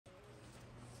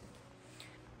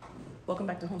Welcome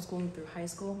back to Homeschooling Through High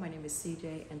School. My name is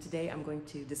CJ, and today I'm going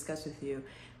to discuss with you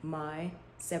my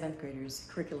 7th graders'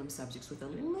 curriculum subjects with a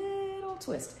little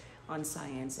twist on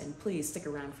science, and please stick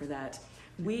around for that.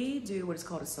 We do what is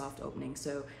called a soft opening.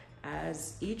 So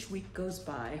as each week goes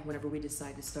by, whenever we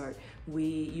decide to start, we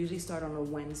usually start on a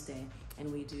Wednesday,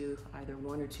 and we do either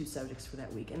 1 or 2 subjects for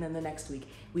that week. And then the next week,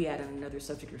 we add on another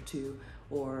subject or 2,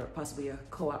 or possibly a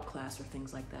co-op class or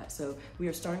things like that. So we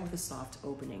are starting with a soft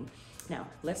opening. Now,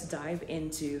 let's dive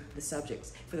into the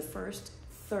subjects. For the first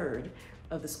third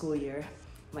of the school year,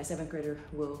 my 7th grader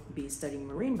will be studying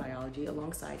marine biology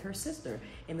alongside her sister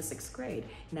in the 6th grade.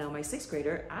 Now, my 6th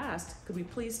grader asked, could we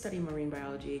please study marine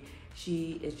biology?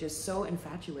 She is just so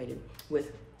infatuated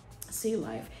with sea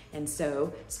life. And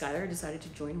so Skylar decided to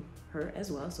join her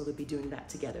as well, so they'll be doing that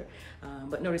together.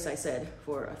 But notice I said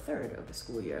for a third of the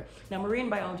school year. Now, marine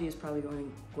biology is probably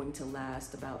going to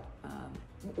last about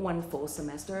 1 full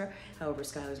semester. However,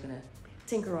 Skylar's gonna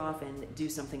tinker off and do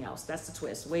something else. That's the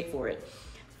twist, wait for it.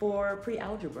 For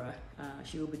pre-algebra,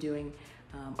 she will be doing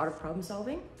art of problem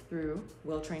solving through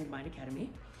Well-Trained Mind Academy.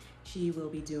 She will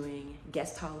be doing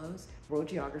guest hollows, world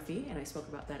geography, and I spoke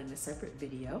about that in a separate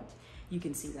video. You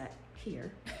can see that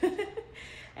here.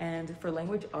 And for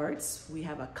language arts, we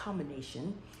have a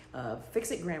combination of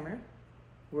Fix-It Grammar,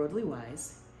 Worldly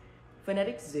Wise,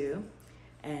 Phonetic Zoo,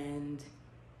 and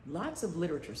lots of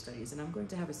literature studies. And I'm going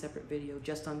to have a separate video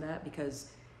just on that because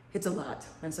it's a lot.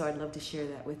 And so I'd love to share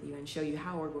that with you and show you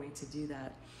how we're going to do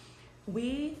that.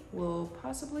 We will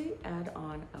possibly add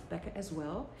on a Becca as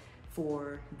well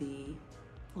for the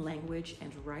language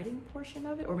and writing portion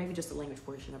of it, or maybe just the language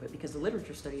portion of it, because the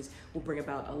literature studies will bring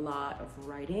about a lot of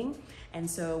writing. And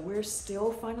so we're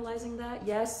still finalizing that.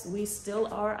 Yes, we still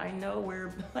are. I know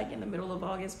we're like in the middle of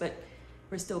August, but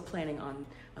we're still planning on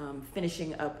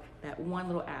finishing up that one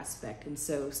little aspect. And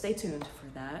so stay tuned for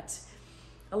that.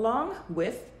 Along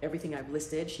with everything I've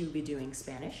listed, she will be doing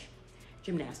Spanish,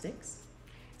 gymnastics,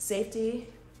 safety,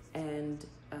 and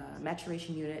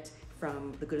maturation unit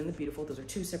from The Good and the Beautiful. Those are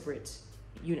 2 separate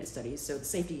unit studies. So the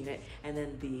safety unit and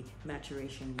then the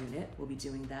maturation unit, we'll be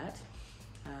doing that.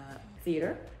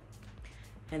 Theater,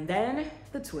 and then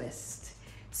the twist.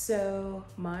 So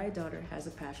my daughter has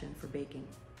a passion for baking.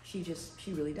 She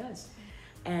really does.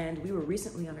 And we were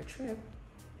recently on a trip,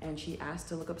 and she asked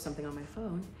to look up something on my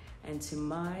phone, and to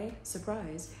my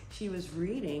surprise, she was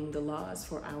reading the laws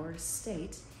for our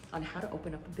state on how to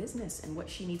open up a business and what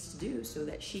she needs to do so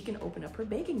that she can open up her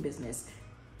baking business.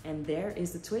 And there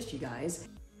is the twist, you guys.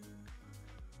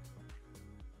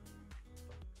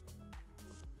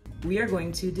 We are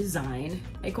going to design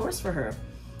a course for her.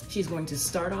 She's going to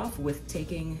start off with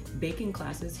taking baking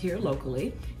classes here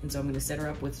locally. And so I'm going to set her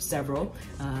up with several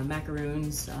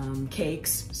macaroons,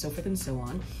 cakes, so forth and so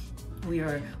on. We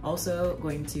are also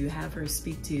going to have her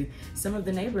speak to some of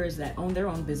the neighbors that own their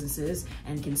own businesses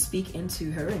and can speak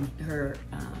into her and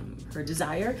her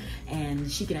desire,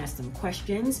 and she can ask them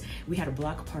questions. We had a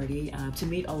block party to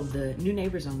meet all of the new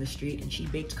neighbors on the street, and she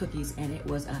baked cookies, and it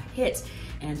was a hit.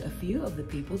 And a few of the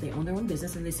people, they own their own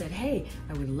business, and they said, hey,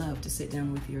 I would love to sit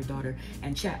down with your daughter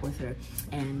and chat with her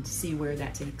and see where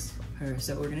that takes her.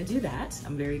 So we're gonna do that.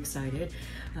 I'm very excited.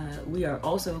 We are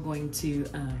also going to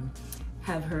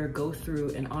have her go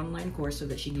through an online course so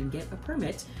that she can get a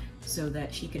permit so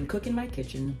that she can cook in my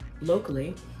kitchen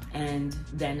locally and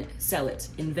then sell it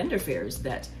in vendor fairs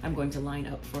that I'm going to line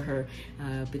up for her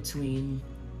between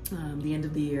the end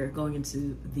of the year going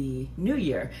into the new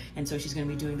year. And so she's going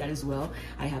to be doing that as well.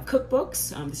 I have cookbooks.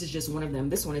 This is just one of them.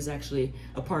 This one is actually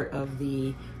a part of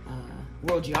the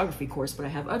world geography course, but I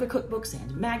have other cookbooks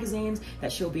and magazines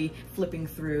that she'll be flipping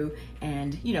through,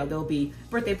 and you know, there'll be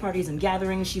birthday parties and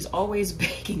gatherings. She's always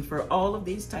baking for all of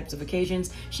these types of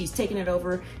occasions. She's taken it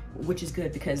over, which is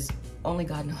good because only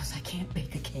God knows I can't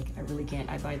bake a cake. I really can't.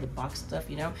 I buy the box stuff,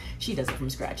 you know. She does it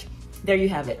from scratch. There you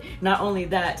have it. Not only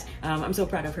that, I'm so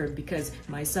proud of her because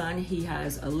my son, he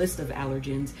has a list of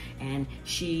allergens, and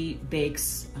she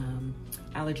bakes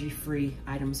allergy-free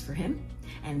items for him.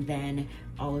 And then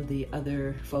all of the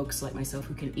other folks like myself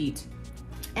who can eat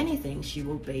anything, she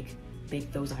will bake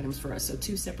those items for us. So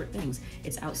 2 separate things.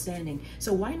 It's outstanding.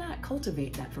 So why not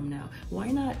cultivate that from now?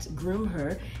 Why not groom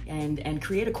her and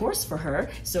create a course for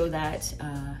her so that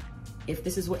if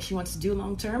this is what she wants to do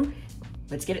long term,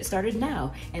 let's get it started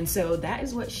now. And so that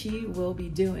is what she will be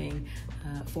doing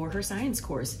for her science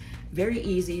course. Very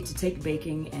easy to take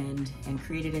baking and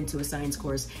create it into a science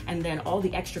course. And then all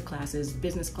the extra classes,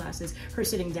 business classes, her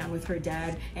sitting down with her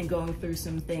dad and going through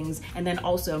some things. And then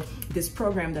also this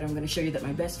program that I'm gonna show you that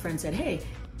my best friend said, hey,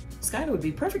 Skylar would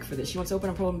be perfect for this. She wants to open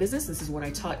up her own business. This is what I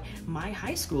taught my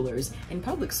high schoolers in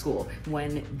public school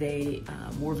when they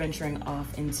were venturing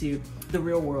off into the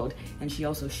real world. And she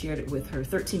also shared it with her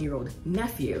 13-year-old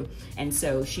nephew. And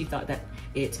so she thought that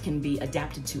it can be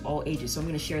adapted to all ages. So I'm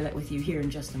going to share that with you here in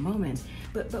just a moment.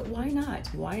 But why not?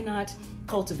 Why not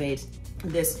cultivate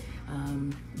this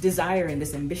desire and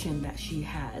this ambition that she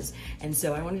has? And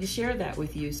so I wanted to share that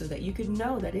with you so that you could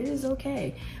know that it is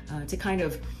okay to kind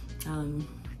of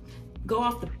go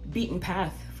off the beaten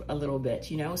path a little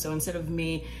bit, you know? So instead of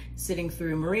me sitting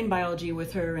through marine biology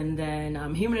with her and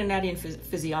then human anatomy and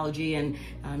physiology and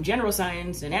general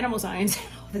science and animal science and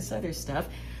all this other stuff,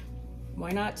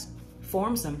 why not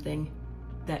form something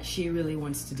that she really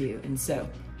wants to do? And so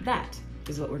that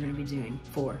is what we're going to be doing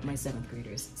for my 7th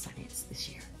graders science this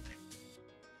year.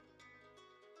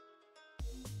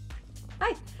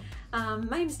 Hi,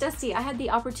 my name's Dusty. I had the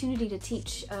opportunity to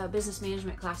teach business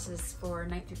management classes for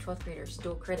 9th through 12th graders,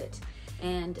 dual credit.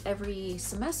 And every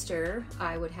semester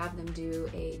I would have them do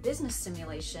a business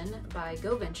simulation by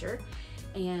GoVenture.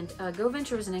 And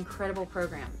GoVenture was an incredible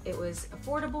program. It was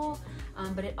affordable,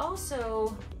 but it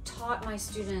also taught my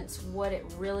students what it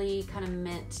really kind of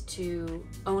meant to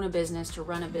own a business, to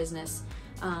run a business.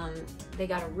 They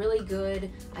got a really good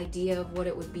idea of what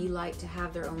it would be like to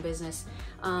have their own business.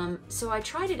 So I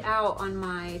tried it out on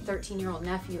my 13-year-old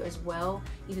nephew as well.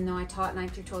 Even though I taught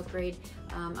 9th through 12th grade,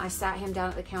 I sat him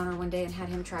down at the counter one day and had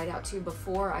him try it out too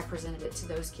before I presented it to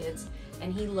those kids.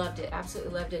 And he loved it,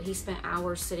 absolutely loved it. He spent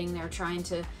hours sitting there trying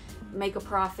to make a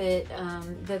profit.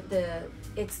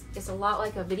 It's a lot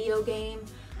like a video game.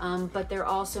 But they're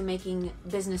also making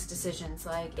business decisions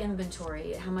like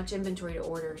inventory, how much inventory to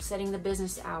order, setting the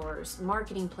business hours,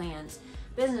 marketing plans,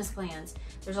 business plans.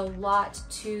 There's a lot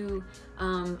to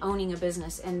owning a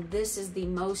business, and this is the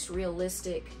most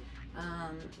realistic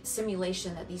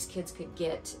simulation that these kids could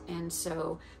get. And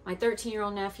so my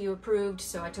 13-year-old nephew approved,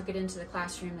 so I took it into the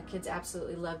classroom. The kids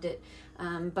absolutely loved it.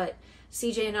 But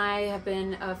CJ and I have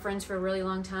been friends for a really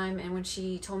long time, and when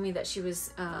she told me that she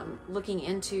was looking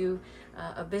into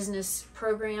a business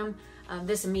program,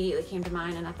 this immediately came to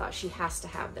mind, and I thought she has to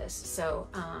have this. So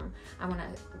I want to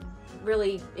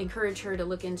really encourage her to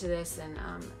look into this, and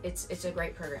it's a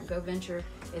great program. GoVenture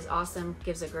is awesome,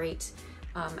 gives a great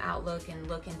outlook and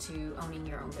look into owning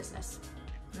your own business.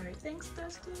 All right, thanks,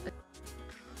 Dusty.